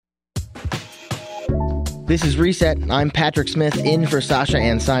This is Reset. I'm Patrick Smith, in for Sasha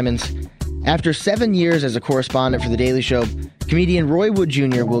Ann Simons. After 7 years as a correspondent for The Daily Show, comedian Roy Wood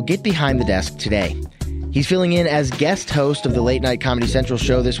Jr. will get behind the desk today. He's filling in as guest host of the Late Night Comedy Central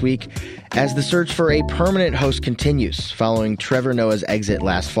show this week as the search for a permanent host continues following Trevor Noah's exit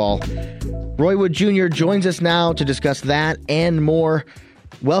last fall. Roy Wood Jr. joins us now to discuss that and more.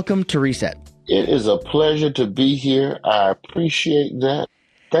 Welcome to Reset. It is a pleasure to be here. I appreciate that.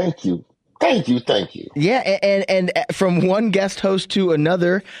 Thank you. Thank you. Yeah, and from one guest host to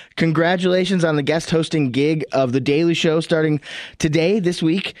another, congratulations on the guest hosting gig of The Daily Show starting today, this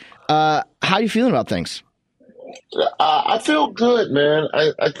week. How are you feeling about things? I feel good, man.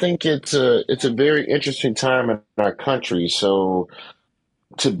 I think it's a very interesting time in our country. So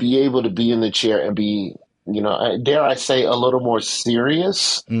to be able to be in the chair and be, dare I say, a little more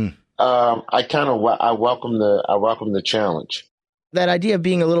serious, I welcome the challenge. That idea of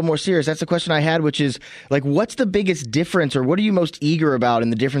being a little more serious, that's the question I had, which is, like, what's the biggest difference, or what are you most eager about in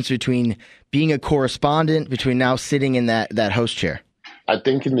the difference between being a correspondent, between now sitting in that host chair? I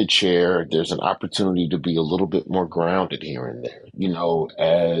think in the chair, there's an opportunity to be a little bit more grounded here and there.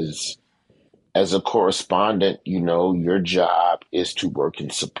 As a correspondent, your job is to work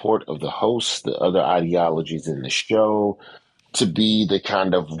in support of the host, the other ideologies in the show, to be the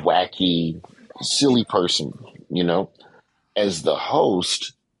kind of wacky, silly person, As the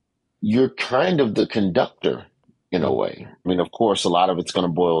host, you're kind of the conductor in a way. I mean, of course, a lot of it's going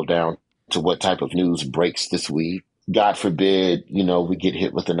to boil down to what type of news breaks this week. God forbid, we get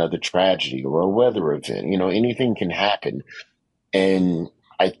hit with another tragedy or a weather event. Anything can happen. And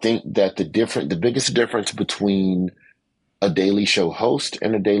I think that the biggest difference between a Daily Show host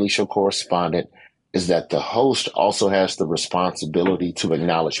and a Daily Show correspondent is that the host also has the responsibility to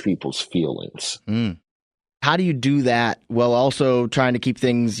acknowledge people's feelings. How do you do that while also trying to keep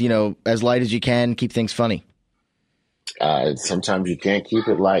things, as light as you can, keep things funny? Sometimes you can't keep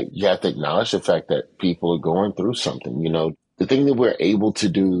it light. You have to acknowledge the fact that people are going through something. The thing that we're able to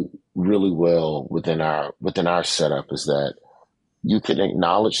do really well within our setup is that you can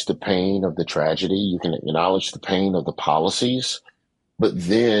acknowledge the pain of the tragedy. You can acknowledge the pain of the policies. But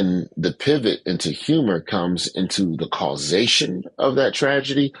then the pivot into humor comes into the causation of that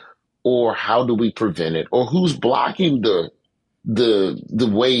tragedy, or how do we prevent it, or who's blocking the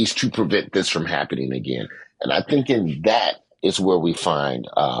ways to prevent this from happening again. And I think in that is where we find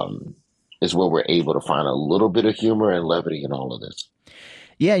is where we're able to find a little bit of humor and levity in all of this.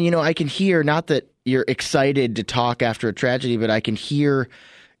 Yeah, I can hear, not that you're excited to talk after a tragedy, but I can hear,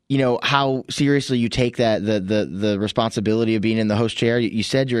 how seriously you take that, the responsibility of being in the host chair. You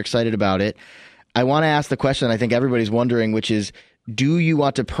said you're excited about it. I want to ask the question I think everybody's wondering, which is, do you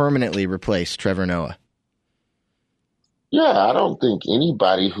want to permanently replace Trevor Noah? Yeah, I don't think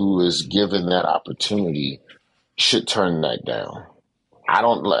anybody who is given that opportunity should turn that down.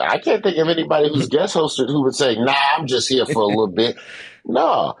 I can't think of anybody who's guest hosted who would say, nah, I'm just here for a little bit.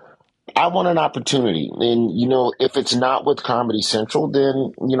 No, I want an opportunity. And, if it's not with Comedy Central,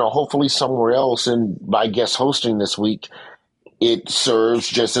 then, hopefully somewhere else. And by guest hosting this week, it serves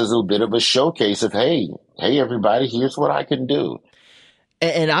just as a bit of a showcase of, hey, everybody, here's what I can do.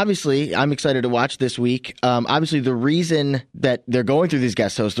 And obviously, I'm excited to watch this week. Obviously, the reason that they're going through these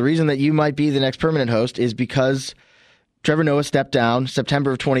guest hosts, the reason that you might be the next permanent host is because Trevor Noah stepped down.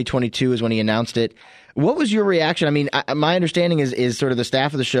 September of 2022 is when he announced it. What was your reaction? I mean, my understanding is sort of the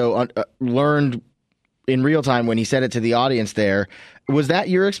staff of the show learned in real time when he said it to the audience there. Was that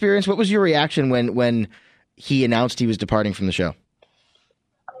your experience? What was your reaction when he announced he was departing from the show?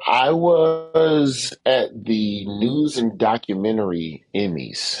 I was at the News and Documentary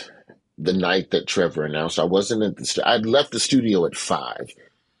Emmys the night that Trevor announced. I wasn't at I'd left the studio at 5.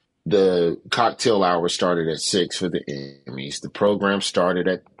 The cocktail hour started at 6 for the Emmys. The program started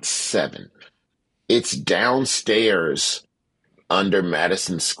at 7. It's downstairs under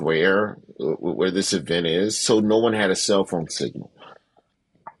Madison Square where this event is, so no one had a cell phone signal.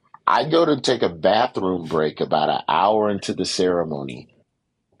 I go to take a bathroom break about an hour into the ceremony,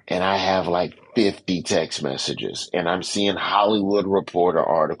 and I have like 50 text messages, and I'm seeing Hollywood Reporter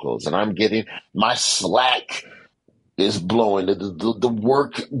articles, and I'm getting my Slack is blowing. The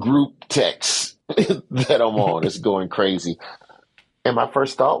work group text that I'm on is going crazy. And my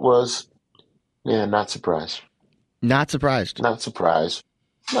first thought was, yeah, not surprised. Not surprised. Not surprised.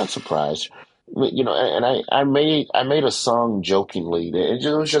 Not surprised. And I made a song jokingly.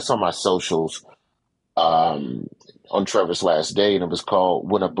 It was just on my socials on Trevor's last day, and it was called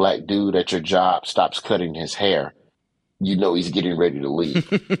 "When a Black Dude at Your Job Stops Cutting His Hair, You Know He's Getting Ready to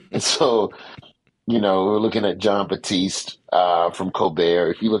Leave." And so, we're looking at John Batiste from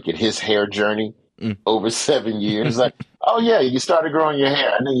Colbert. If you look at his hair journey, over 7 years. Like, oh yeah, you started growing your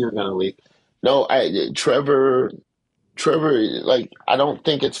hair. I knew you were going to leave. No, Trevor, like, I don't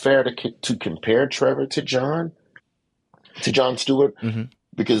think it's fair to compare Trevor to John Stewart, Mm-hmm.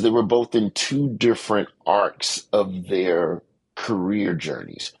 because they were both in two different arcs of their career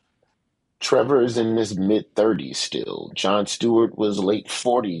journeys. Trevor is in his mid 30s still. John Stewart was late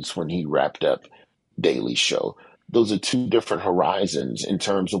 40s when he wrapped up Daily Show. Those are two different horizons in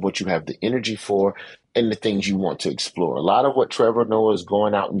terms of what you have the energy for and the things you want to explore. A lot of what Trevor Noah is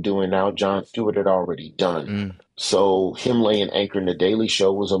going out and doing now, John Stewart had already done. So him laying anchor in the Daily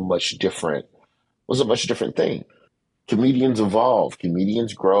Show was a much different thing. Comedians evolve,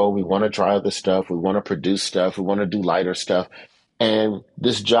 comedians grow. We want to try other stuff. We want to produce stuff. We want to do lighter stuff. And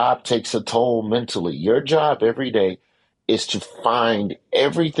this job takes a toll mentally. Your job every day is to find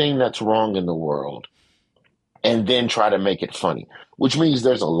everything that's wrong in the world and then try to make it funny, which means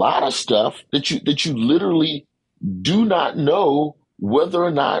there's a lot of stuff that you literally do not know whether or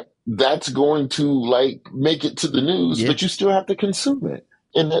not that's going to like make it to the news, but you still have to consume it.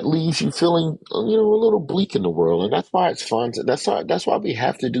 And that leaves you feeling, a little bleak in the world. And that's why it's fun. That's why we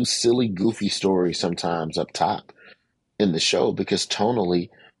have to do silly, goofy stories sometimes up top in the show, because tonally,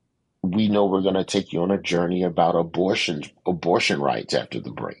 we know we're going to take you on a journey about abortion rights after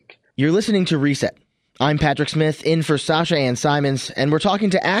the break. You're listening to Reset. I'm Patrick Smith, in for Sasha Ann Simons, and we're talking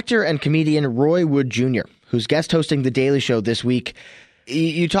to actor and comedian Roy Wood Jr., who's guest hosting The Daily Show this week.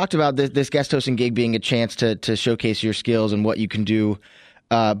 You talked about this guest hosting gig being a chance to showcase your skills and what you can do,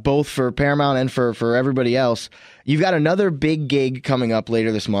 both for Paramount and for everybody else. You've got another big gig coming up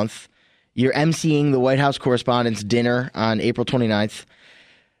later this month. You're emceeing the White House Correspondents' dinner on April 29th.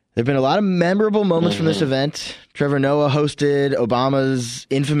 There have been a lot of memorable moments from this event. Trevor Noah hosted Obama's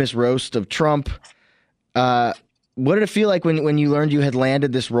infamous roast of Trump. What did it feel like when you learned you had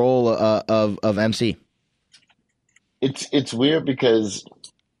landed this role of MC? It's weird because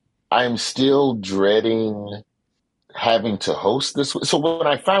I'm still dreading having to host this. So when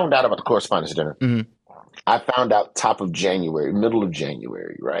I found out about the Correspondents' dinner, I found out middle of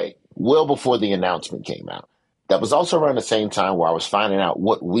January, right? Well before the announcement came out. That was also around the same time where I was finding out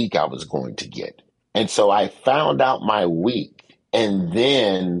what week I was going to get. And so I found out my week and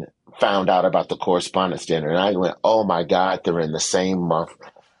then found out about the Correspondents' dinner. And I went, oh my God, they're in the same month.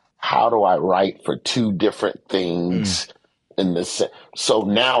 How do I write for two different things in this? So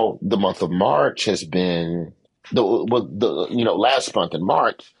now the month of March has been last month in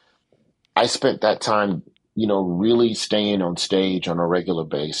March, I spent that time, really staying on stage on a regular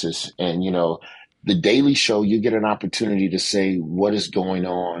basis. And, the Daily Show, you get an opportunity to say what is going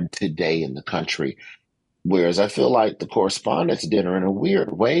on today in the country. Whereas I feel like the Correspondents' dinner, in a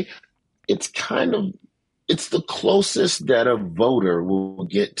weird way, it's the closest that a voter will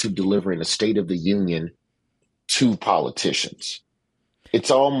get to delivering a State of the Union to politicians.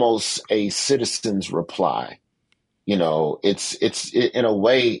 It's almost a citizen's reply. It's in a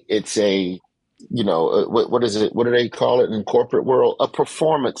way, it's a, what is it? What do they call it in corporate world? A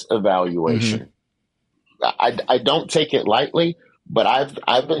performance evaluation. I don't take it lightly, but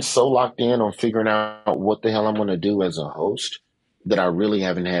I've been so locked in on figuring out what the hell I'm going to do as a host that I really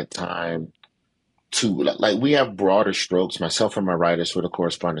haven't had time to, like, we have broader strokes, myself and my writers for the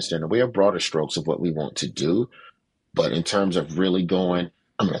Correspondents' dinner, we have broader strokes of what we want to do. But in terms of really going,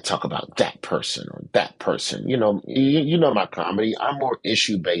 I'm going to talk about that person or that person, you know my comedy, I'm more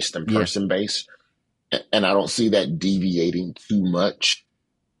issue based than person based. And I don't see that deviating too much,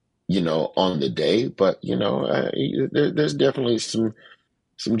 on the day. But, there's definitely some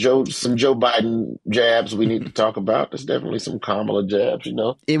Joe Biden jabs we need to talk about. There's definitely some Kamala jabs,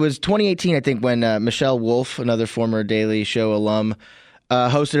 It was 2018, I think, when Michelle Wolf, another former Daily Show alum,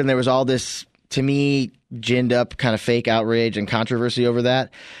 hosted, and there was all this, to me, ginned up kind of fake outrage and controversy over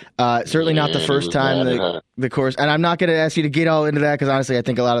that. Certainly not the first time the course, and I'm not going to ask you to get all into that because honestly, I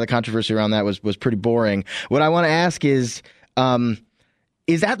think a lot of the controversy around that was pretty boring. What I want to ask is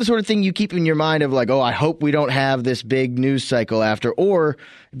that the sort of thing you keep in your mind of like, oh, I hope we don't have this big news cycle after, or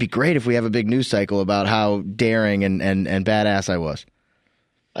it'd be great if we have a big news cycle about how daring and badass I was?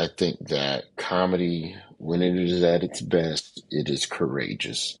 I think that comedy, when it is at its best, it is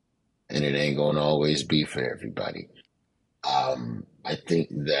courageous. And it ain't going to always be for everybody. I think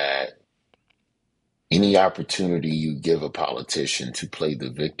that any opportunity you give a politician to play the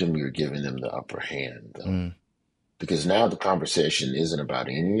victim, you're giving them the upper hand. Because now the conversation isn't about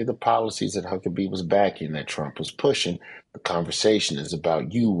any of the policies that Huckabee was backing, that Trump was pushing. The conversation is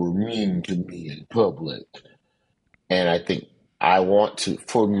about, you were mean to me in public. And I think I want to,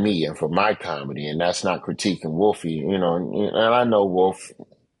 for me and for my comedy, and that's not critiquing Wolfie, and I know Wolf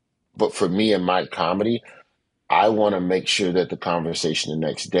But for me and my comedy, I want to make sure that the conversation the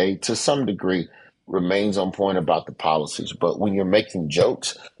next day, to some degree, remains on point about the policies. But when you're making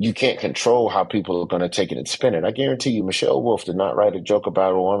jokes, you can't control how people are going to take it and spin it. I guarantee you, Michelle Wolf did not write a joke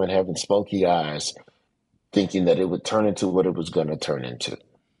about a woman having smoky eyes, thinking that it would turn into what it was going to turn into.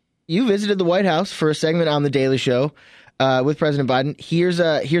 You visited the White House for a segment on The Daily Show with President Biden. Here's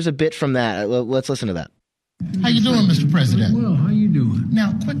a bit from that. Let's listen to that. How you doing, Mr. President? Well, how you doing?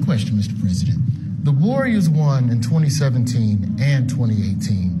 Now, quick question, Mr. President. The Warriors won in 2017 and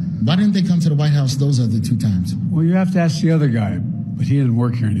 2018. Why didn't they come to the White House those other two times? Well, you have to ask the other guy, but he doesn't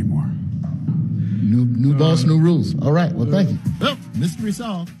work here anymore. New boss, new rules. All right, well, thank you. Well, mystery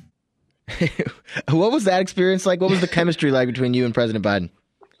solved. What was that experience like? What was the chemistry like between you and President Biden?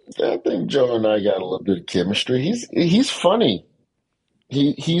 I think Joe and I got a little bit of chemistry. He's funny.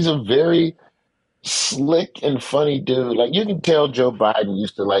 He's a very slick and funny dude. Like, you can tell Joe Biden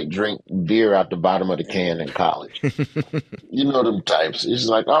used to like drink beer out the bottom of the can in college. You know them types. He's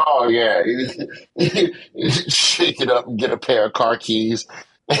like, oh yeah, shake it up and get a pair of car keys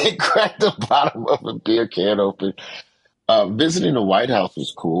and crack the bottom of a beer can open. Visiting the White House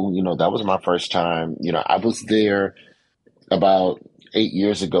was cool. You know, that was my first time. You know, I was there about 8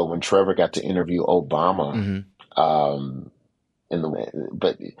 years ago when Trevor got to interview Obama.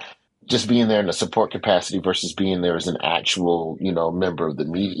 But just being there in a support capacity versus being there as an actual, you know, member of the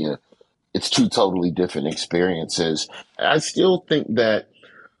media, it's two totally different experiences. I still think that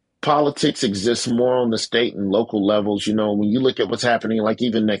politics exists more on the state and local levels. You know, when you look at what's happening, like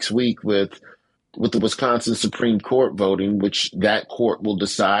even next week with the Wisconsin Supreme Court voting, which that court will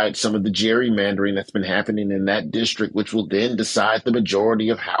decide some of the gerrymandering that's been happening in that district, which will then decide the majority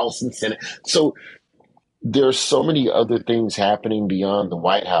of House and Senate. So there's so many other things happening beyond the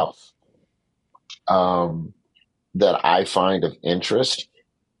White House that I find of interest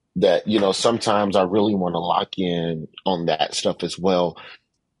that, you know, sometimes I really want to lock in on that stuff as well.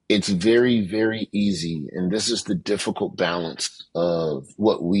 It's very, very easy. And this is the difficult balance of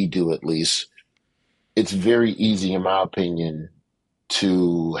what we do, at least. It's very easy, in my opinion,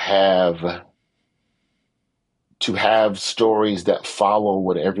 to have stories that follow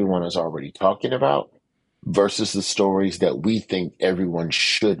what everyone is already talking about versus the stories that we think everyone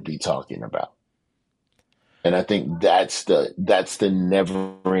should be talking about. And I think that's the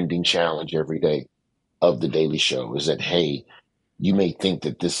never-ending challenge every day of The Daily Show is that, hey, you may think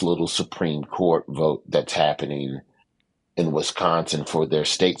that this little Supreme Court vote that's happening in Wisconsin for their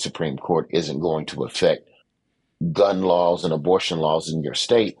state Supreme Court isn't going to affect gun laws and abortion laws in your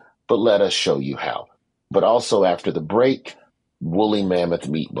state, but let us show you how. But also after the break, woolly mammoth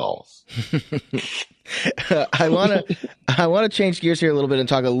meatballs. I want to change gears here a little bit and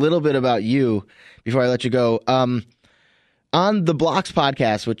talk a little bit about you before I let you go. On the Blocks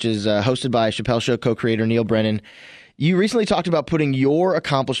podcast, which is hosted by Chappelle Show co-creator Neil Brennan, you recently talked about putting your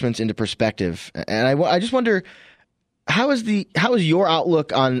accomplishments into perspective, and I just wonder, how is your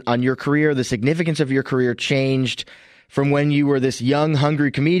outlook on your career, the significance of your career, changed from when you were this young,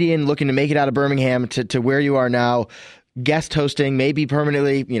 hungry comedian looking to make it out of Birmingham to where you are now, guest hosting, maybe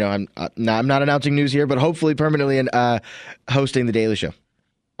permanently? You know, I'm not announcing news here, but hopefully permanently hosting The Daily Show.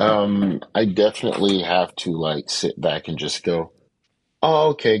 I definitely have to like sit back and just go, oh,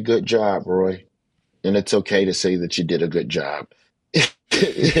 okay, good job, Roy. And it's okay to say that you did a good job,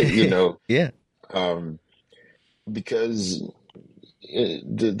 you know? Yeah. Because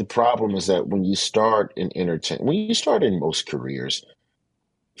the problem is that when you start in when you start in most careers,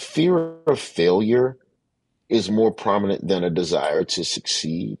 fear of failure is more prominent than a desire to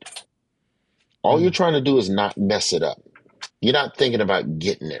succeed. All you're trying to do is not mess it up. You're not thinking about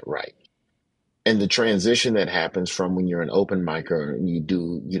getting it right. And the transition that happens from when you're an open micer and you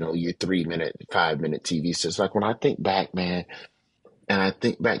do, you know, your 3-minute, 5-minute TV sets, like when I think back, man, and I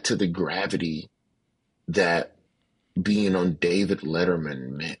think back to the gravity that being on David Letterman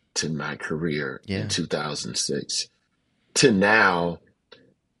meant to my career in 2006, to now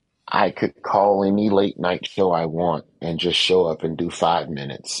I could call any late night show I want and just show up and do 5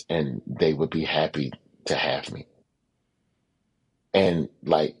 minutes and they would be happy to have me. And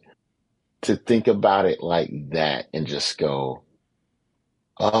like, to think about it like that and just go,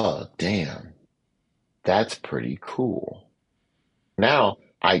 oh, damn, that's pretty cool. Now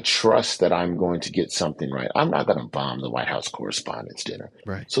I trust that I'm going to get something right. I'm not going to bomb the White House Correspondents dinner.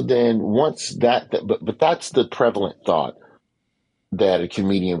 Right. So then once but that's the prevalent thought that a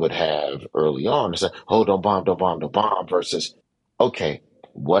comedian would have early on. Is like, oh, don't bomb, versus, okay,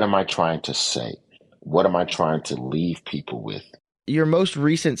 what am I trying to say? What am I trying to leave people with? Your most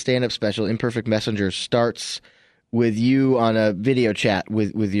recent stand-up special, Imperfect Messenger, starts with you on a video chat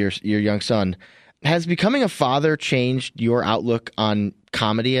with your young son. Has becoming a father changed your outlook on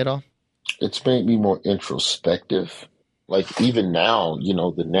comedy at all? It's made me more introspective. Like even now,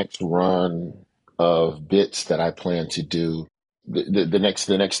 the next run of bits that I plan to do, the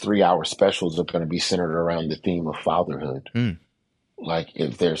next 3 hour specials are going to be centered around the theme of fatherhood. Mm. Like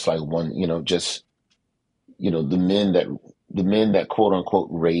if there's like one, just the men that quote unquote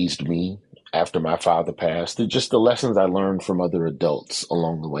raised me after my father passed, just the lessons I learned from other adults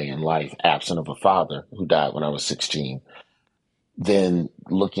along the way in life, absent of a father who died when I was 16. Then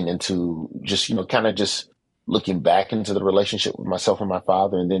looking into just, kind of just looking back into the relationship with myself and my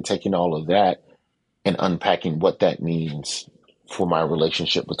father, and then taking all of that and unpacking what that means for my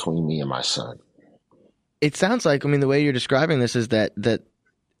relationship between me and my son. It sounds like, the way you're describing this is that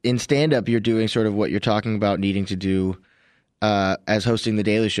in stand-up you're doing sort of what you're talking about needing to do as hosting The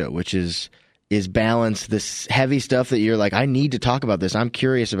Daily Show, which is balance this heavy stuff that you're like, I need to talk about this. I'm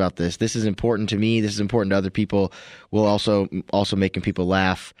curious about this. This is important to me. This is important to other people. Will also making people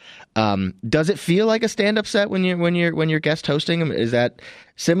laugh. Does it feel like a stand-up set when you're guest hosting? Is that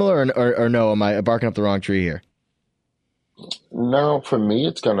similar or no? Am I barking up the wrong tree here? No, for me,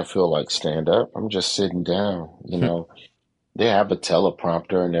 it's going to feel like stand-up. I'm just sitting down, They have a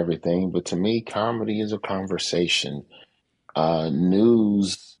teleprompter and everything, but to me, comedy is a conversation.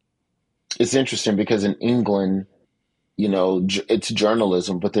 News, it's interesting because in England, it's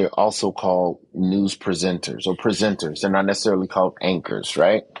journalism, but they're also called news presenters or presenters. They're not necessarily called anchors,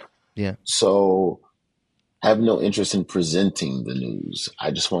 right? Yeah. So I have no interest in presenting the news.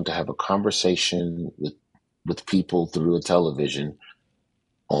 I just want to have a conversation with people through a television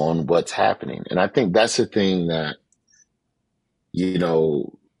on what's happening. And I think that's the thing that,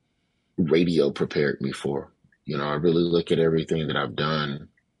 radio prepared me for. I really look at everything that I've done.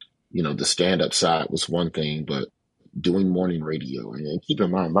 The stand-up side was one thing, but doing morning radio, and keep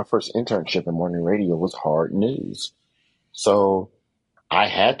in mind, my first internship in morning radio was hard news. So I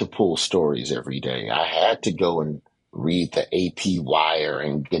had to pull stories every day. I had to go and read the AP Wire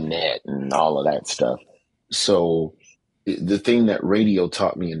and Gannett and all of that stuff. So the thing that radio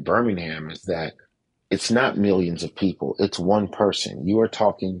taught me in Birmingham is that it's not millions of people. It's one person. You are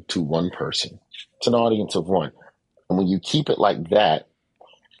talking to one person. It's an audience of one. And when you keep it like that,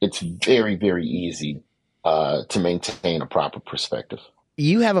 it's very, very easy to maintain a proper perspective.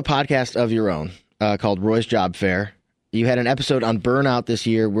 You have a podcast of your own called Roy's Job Fair. You had an episode on burnout this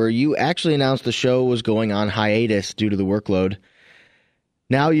year where you actually announced the show was going on hiatus due to the workload.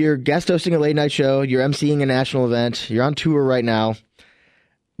 Now you're guest hosting a late night show. You're emceeing a national event. You're on tour right now.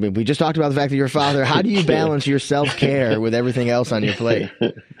 We just talked about the fact that you're a father. How do you balance your self-care with everything else on your plate?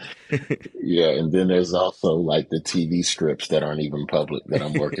 Yeah, and then there's also like the TV scripts that aren't even public that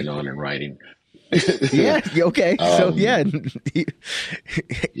I'm working on and writing. Yeah, okay. So, yeah.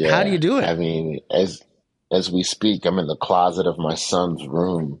 How do you do it? I mean, as we speak, I'm in the closet of my son's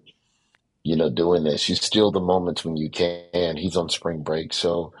room, doing this. You steal the moments when you can. He's on spring break.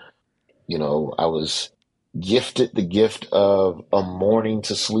 So, I was gifted the gift of a morning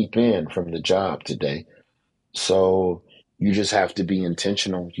to sleep in from the job today. So you just have to be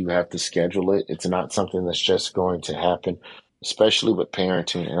intentional. You have to schedule it. It's not something that's just going to happen, especially with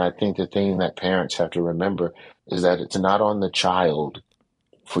parenting. And I think the thing that parents have to remember is that it's not on the child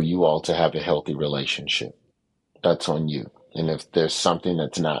for you all to have a healthy relationship. That's on you. And if there's something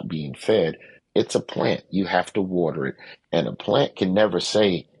that's not being fed, it's a plant. You have to water it. And a plant can never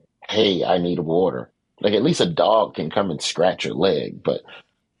say, hey, I need water. Like at least a dog can come and scratch your leg, but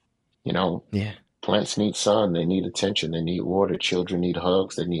yeah. Plants need sun, they need attention, they need water. Children need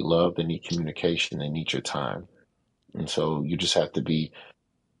hugs, they need love, they need communication, they need your time. And so you just have to be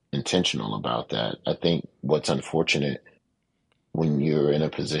intentional about that. I think what's unfortunate when you're in a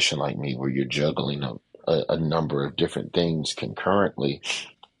position like me where you're juggling a number of different things concurrently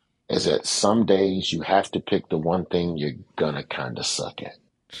is that some days you have to pick the one thing you're gonna kind of suck at.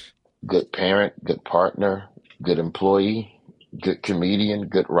 Good parent, good partner, good employee, good comedian,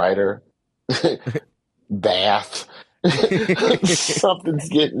 good writer, bath. Something's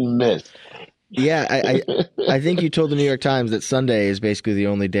getting missed. Yeah, I think you told the New York Times that Sunday is basically the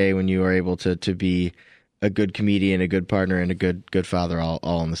only day when you are able to be a good comedian, a good partner, and a good father all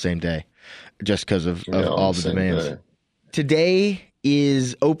on the same day, just because of all the demands. Day. Today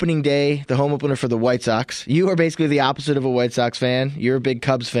is opening day, the home opener for the White Sox. You are basically the opposite of a White Sox fan. You're a big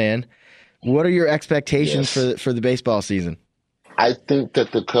Cubs fan. What are your expectations for the baseball season? I think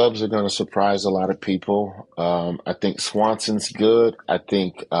that the Cubs are going to surprise a lot of people. I think Swanson's good. I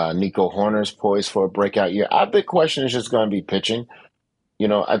think Nico Horner's poised for a breakout year. Our big question is just going to be pitching.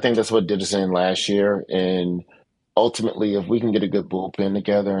 I think that's what did us in last year. And ultimately, if we can get a good bullpen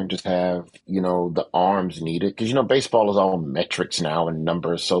together and just have, the arms needed, because, baseball is all metrics now and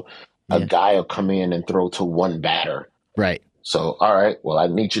numbers. So a Yeah. guy will come in and throw to one batter. Right. So, all right, well, I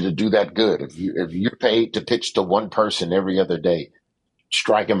need you to do that good. If you're paid to pitch to one person every other day,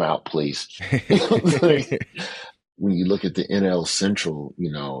 strike him out, please. When you look at the NL Central,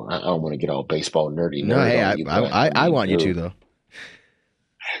 I don't want to get all baseball nerdy. No, hey, I want you to, though.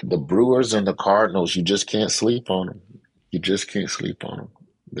 The Brewers and the Cardinals, you just can't sleep on them. You just can't sleep on them.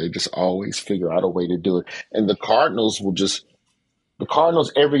 They just always figure out a way to do it. And the Cardinals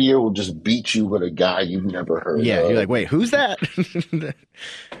every year will just beat you with a guy you've never heard of. Yeah, you're like, wait, who's that?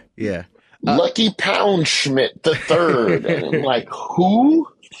 Yeah. Lucky Poundschmidt the third. And I'm like, who?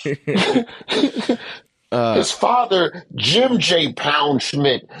 His father, Jim J.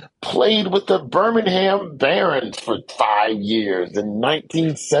 Poundschmidt, played with the Birmingham Barons for 5 years in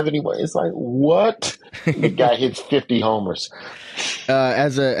 1971. It's like, what? The guy hits 50 homers.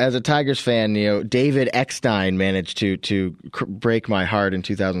 As a Tigers fan, David Eckstein managed to break my heart in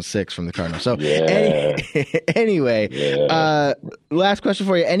 2006 from the Cardinals. So anyway, last question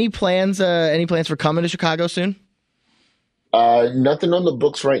for you: Any plans for coming to Chicago soon? Nothing on the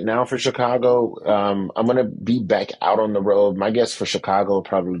books right now for Chicago. I'm going to be back out on the road. My guess for Chicago will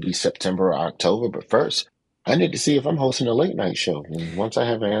probably be September or October. But first, I need to see if I'm hosting a late night show. And once I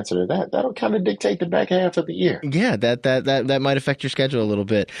have an answer to that, that'll kind of dictate the back half of the year. Yeah, that might affect your schedule a little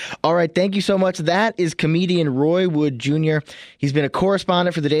bit. All right, thank you so much. That is comedian Roy Wood Jr. He's been a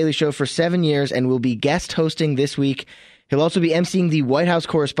correspondent for The Daily Show for 7 years and will be guest hosting this week. He'll also be emceeing the White House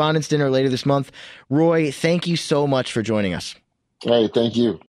Correspondents' Dinner later this month. Roy, thank you so much for joining us. Hey, thank you.